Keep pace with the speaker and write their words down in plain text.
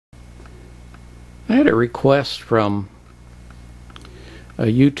I had a request from a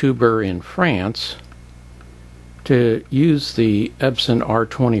YouTuber in France to use the Epson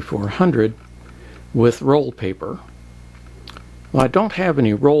R2400 with roll paper. Well, I don't have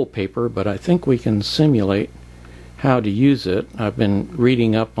any roll paper, but I think we can simulate how to use it. I've been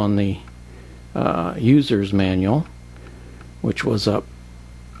reading up on the user's manual, which was a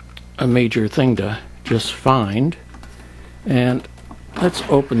major thing to just find. And let's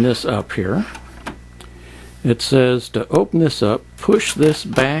open this up here. It says to open this up, push this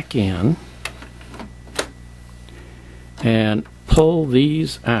back in and pull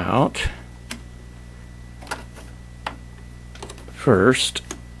these out first.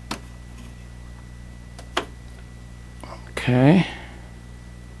 Okay.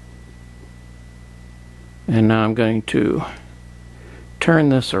 And now I'm going to turn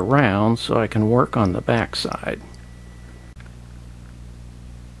this around so I can work on the back side.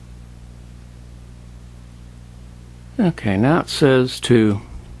 Okay, now it says to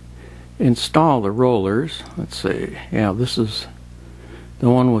install the rollers. Let's see. Yeah, this is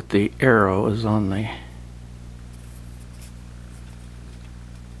the one with the arrow is on the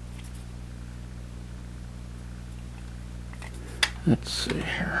let's see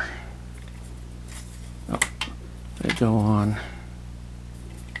here. Oh, they go on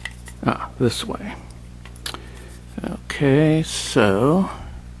this way. Okay, so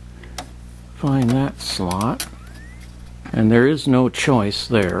find that slot. And there is no choice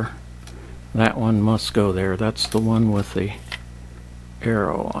there. That one must go there. That's the one with the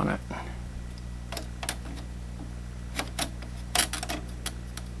arrow on it.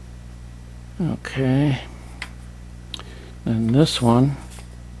 Okay. And this one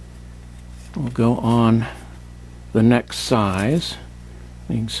will go on the next size.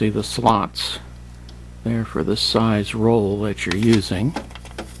 You can see the slots there for the size roll that you're using.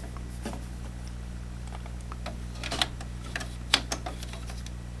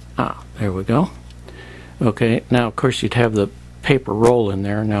 There we go. Okay, now of course you'd have the paper roll in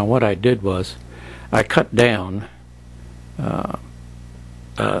there. Now what I did was I cut down a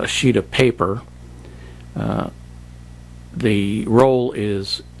sheet of paper. The roll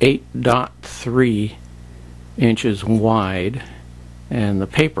is 8.3 inches wide, and the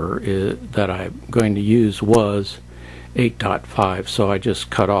paper that I'm going to use was 8.5, so I just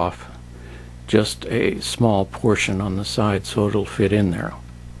cut off just a small portion on the side so it'll fit in there.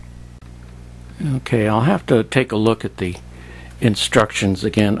 Okay, I'll have to take a look at the instructions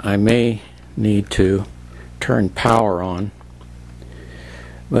again. I may need to turn power on,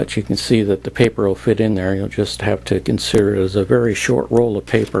 but you can see that the paper will fit in there. You'll just have to consider it as a very short roll of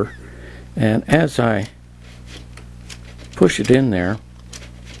paper. And as I push it in there,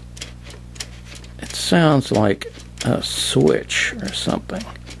 it sounds like a switch or something.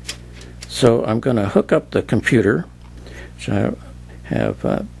 So I'm going to hook up the computer, which I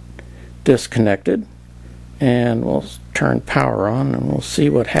have disconnected, and we'll turn power on and we'll see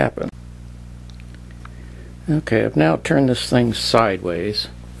what happens. Okay, I've now turned this thing sideways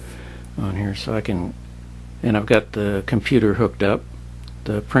on here so I can, and I've got the computer hooked up.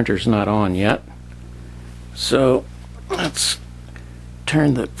 The printer's not on yet, so let's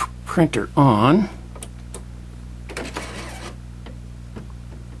turn the printer on.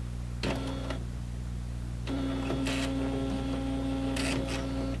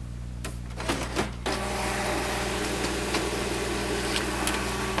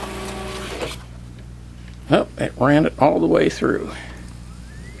 Oh, it ran it all the way through.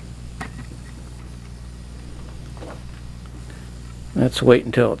 Let's wait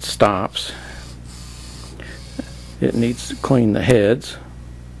until it stops. It needs to clean the heads.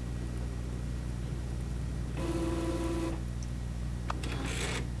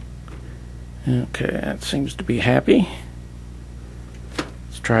 Okay, that seems to be happy.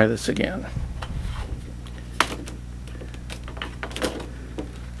 Let's try this again.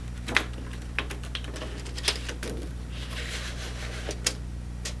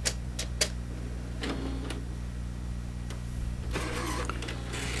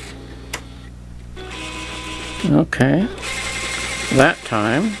 Okay, that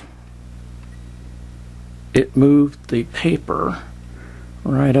time it moved the paper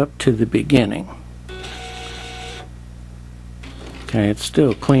right up to the beginning. Okay, it's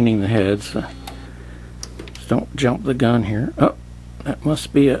still cleaning the heads. Just don't jump the gun here. Oh, that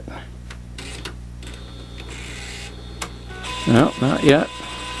must be it. No, not yet.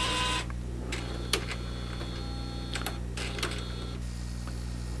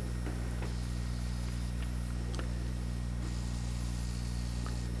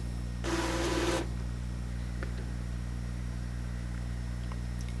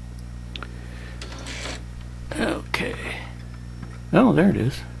 Oh, there it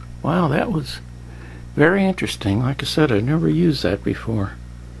is. Wow, that was very interesting. Like I said, I've never used that before.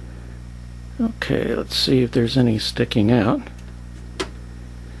 Okay, let's see if there's any sticking out.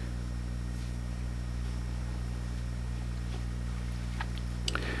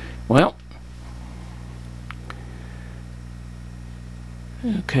 Well,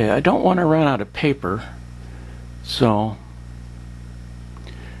 okay, I don't want to run out of paper, so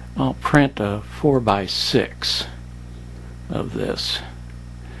I'll print a 4x6 of this.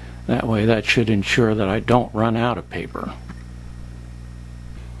 That way, that should ensure that I don't run out of paper.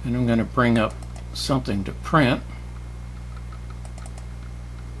 And I'm going to bring up something to print.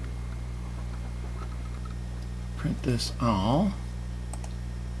 Print this all.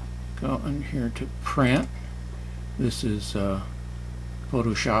 Go in here to print. This is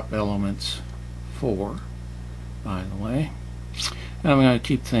Photoshop Elements 4, by the way. And I'm going to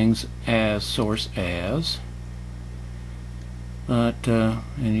keep things as source as. But, and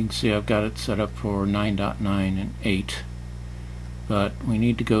you can see I've got it set up for 9.9 and 8. But we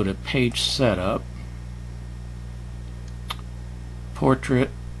need to go to Page Setup.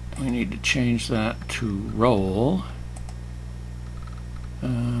 Portrait, we need to change that to Roll.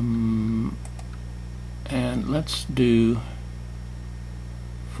 And let's do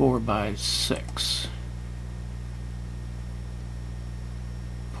 4x6.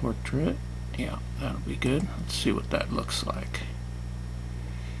 Portrait, yeah, that'll be good. Let's see what that looks like.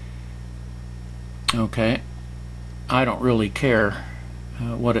 Okay, I don't really care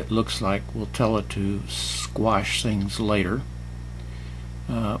what it looks like. We'll tell it to squash things later.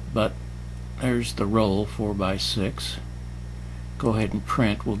 But there's the roll 4x6. Go ahead and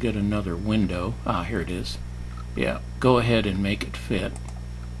print. We'll get another window. Ah, here it is. Yeah, go ahead and make it fit.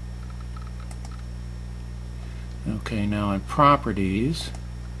 Okay, now in properties,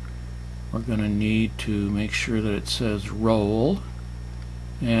 we're going to need to make sure that it says roll,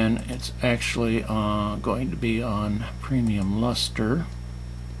 and it's actually going to be on premium luster,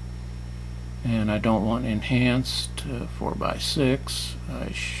 and I don't want enhanced 4x6.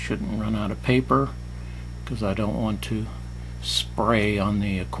 I shouldn't run out of paper because I don't want to spray on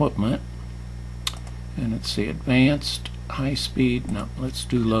the equipment. And let's see, advanced, high speed. No, let's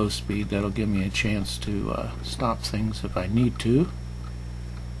do low speed. That'll give me a chance to stop things if I need to.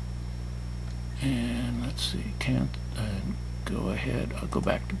 And let's see, can't go ahead. I'll go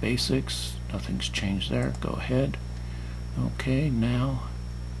back to basics. Nothing's changed there. Go ahead. Okay, now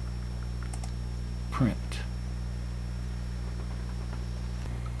print.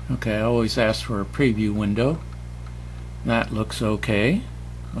 Okay, I always ask for a preview window. That looks okay.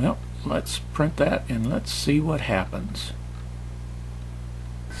 Well, let's print that and let's see what happens.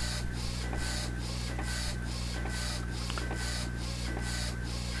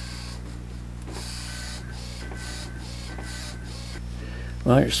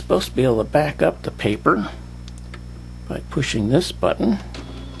 Well, you're supposed to be able to back up the paper by pushing this button.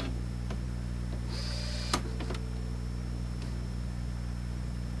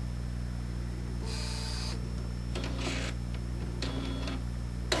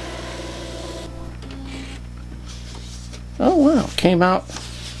 Oh wow, came out.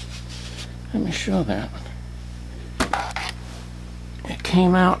 Let me show that. It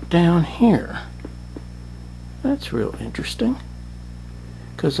came out down here. That's real interesting.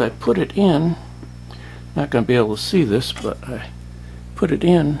 Because I put it in, not going to be able to see this, but I put it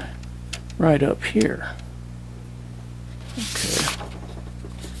in right up here. Okay.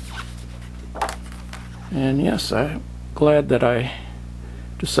 And yes, I'm glad that I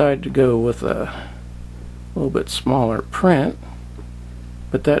decided to go with a little bit smaller print,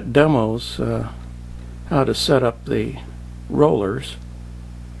 but that demos how to set up the rollers.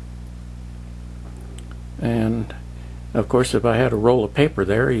 And of course, if I had a roll of paper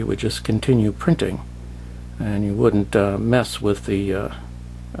there, you would just continue printing and you wouldn't mess with the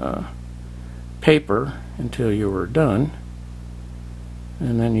paper until you were done,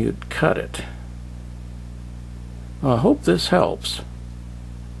 and then you'd cut it. Well, I hope this helps.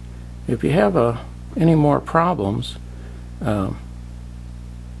 If you have any more problems, don't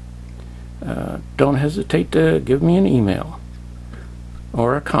hesitate to give me an email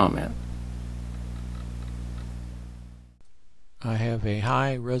or a comment. I have a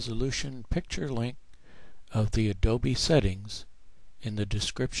high resolution picture link of the Adobe settings in the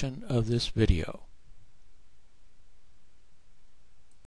description of this video.